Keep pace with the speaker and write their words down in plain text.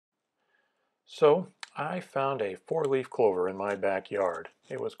So I found a four-leaf clover in my backyard.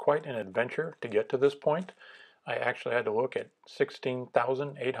 It was quite an adventure to get to this point. I actually had to look at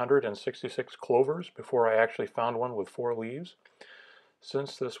 16,866 clovers before I actually found one with four leaves.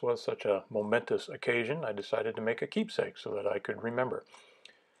 Since this was such a momentous occasion, I decided to make a keepsake so that I could remember.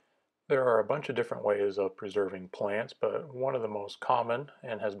 There are a bunch of different ways of preserving plants, but one of the most common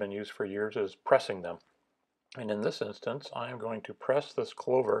and has been used for years is pressing them. And in this instance, I am going to press this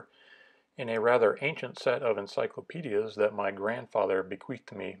clover in a rather ancient set of encyclopedias that my grandfather bequeathed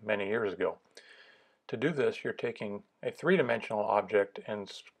to me many years ago. To do this, you're taking a three-dimensional object and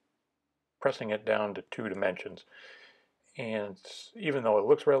pressing it down to two dimensions. And even though it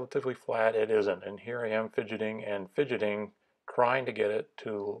looks relatively flat, it isn't. And here I am fidgeting and fidgeting, trying to get it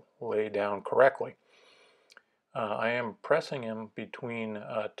to lay down correctly. I am pressing him between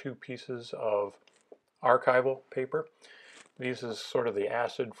two pieces of archival paper. This is sort of the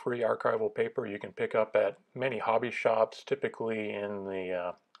acid-free archival paper you can pick up at many hobby shops, typically in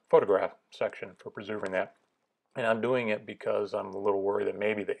the photograph section for preserving that. And I'm doing it because I'm a little worried that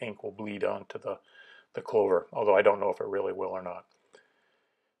maybe the ink will bleed onto the clover, although I don't know if it really will or not.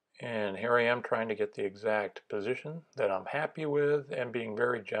 And here I am trying to get the exact position that I'm happy with and being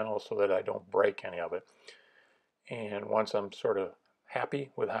very gentle so that I don't break any of it. And once I'm sort of happy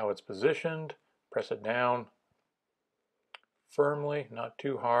with how it's positioned, press it down firmly, not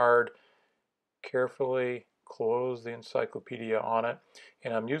too hard, carefully close the encyclopedia on it.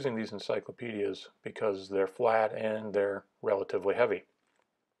 And I'm using these encyclopedias because they're flat and they're relatively heavy.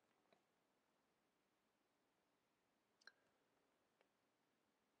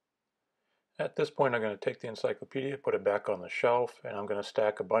 At this point, I'm going to take the encyclopedia, put it back on the shelf, and I'm going to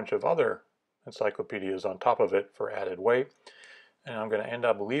stack a bunch of other encyclopedias on top of it for added weight. And I'm going to end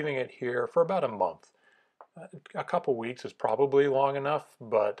up leaving it here for about a month. A couple weeks is probably long enough,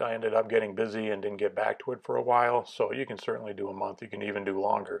 but I ended up getting busy and didn't get back to it for a while, so you can certainly do a month. You can even do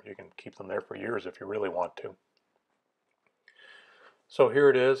longer. You can keep them there for years if you really want to. So here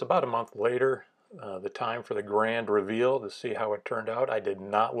it is, about a month later, the time for the grand reveal to see how it turned out. I did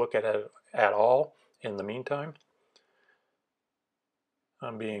not look at it at all in the meantime.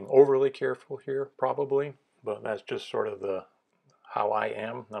 I'm being overly careful here, probably, but that's just sort of how I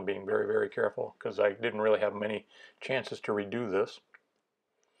am. I'm being very, very careful because I didn't really have many chances to redo this.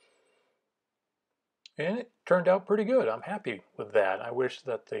 And it turned out pretty good. I'm happy with that. I wish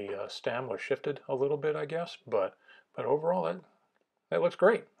that the stem was shifted a little bit, I guess, but overall that looks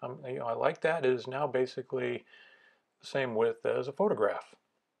great. I like that. It is now basically the same width as a photograph.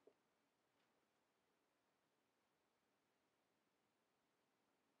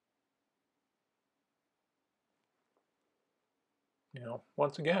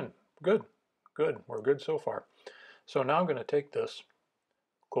 Once again, good. We're good so far. So now I'm going to take this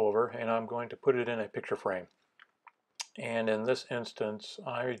clover and I'm going to put it in a picture frame. And in this instance,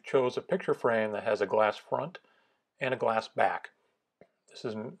 I chose a picture frame that has a glass front and a glass back. This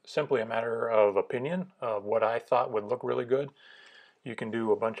is simply a matter of opinion of what I thought would look really good. You can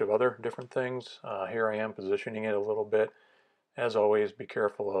do a bunch of other different things. Here I am positioning it a little bit. As always, be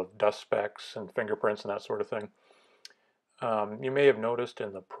careful of dust specks and fingerprints and that sort of thing. You may have noticed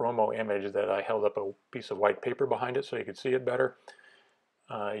in the promo image that I held up a piece of white paper behind it so you could see it better.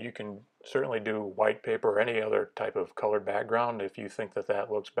 You can certainly do white paper or any other type of colored background if you think that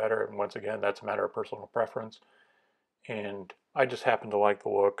that looks better. And once again, that's a matter of personal preference. And I just happen to like the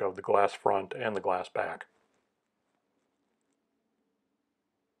look of the glass front and the glass back.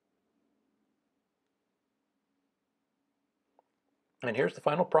 And here's the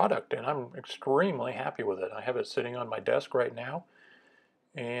final product, and I'm extremely happy with it. I have it sitting on my desk right now,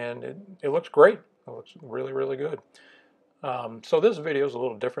 and it looks great. It looks really, really good. So this video is a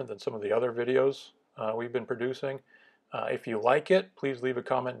little different than some of the other videos we've been producing. If you like it, please leave a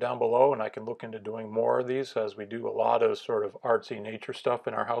comment down below, and I can look into doing more of these as we do a lot of sort of artsy nature stuff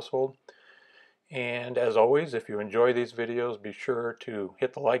in our household. And as always, if you enjoy these videos, be sure to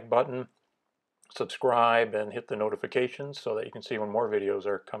hit the like button, subscribe, and hit the notifications so that you can see when more videos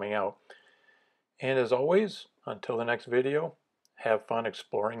are coming out. And as always, until the next video, have fun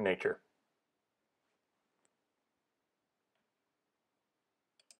exploring nature.